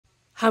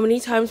How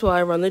many times will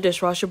I run the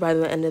dishwasher by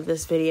the end of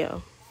this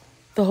video?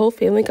 The whole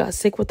family got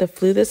sick with the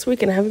flu this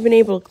week and I haven't been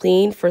able to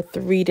clean for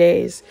 3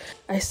 days.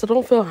 I still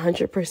don't feel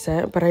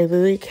 100%, but I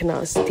literally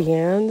cannot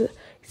stand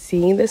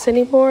seeing this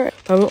anymore.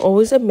 I'm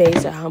always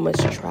amazed at how much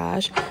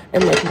trash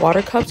and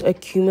water cups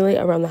accumulate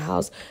around the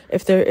house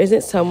if there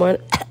isn't someone,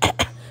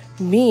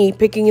 me,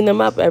 picking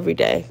them up every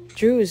day.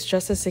 Drew is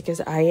just as sick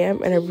as I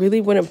am, and I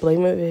really wouldn't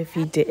blame him if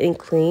he didn't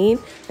clean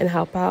and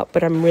help out,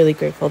 but I'm really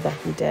grateful that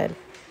he did.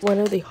 One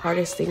of the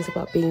hardest things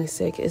about being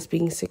sick is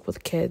being sick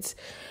with kids,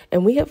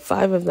 and we have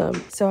 5 of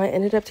them. So I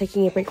ended up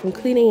taking a break from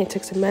cleaning and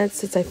took some meds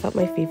since I felt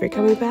my fever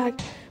coming back.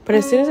 But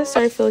as soon as I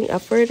started feeling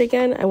up for it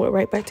again, I went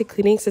right back to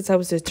cleaning since I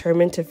was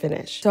determined to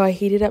finish. So I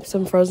heated up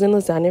some frozen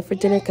lasagna for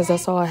dinner because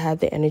that's all I had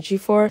the energy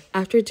for.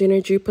 After dinner,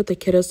 Drew put the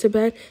kiddos to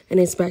bed and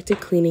is back to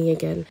cleaning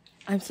again.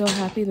 I'm so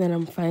happy that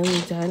I'm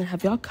finally done.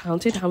 Have y'all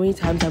counted how many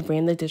times I've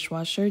ran the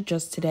dishwasher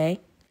just today?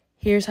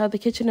 Here's how the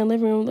kitchen and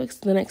living room looks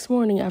the next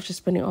morning after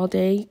spending all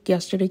day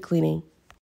yesterday cleaning.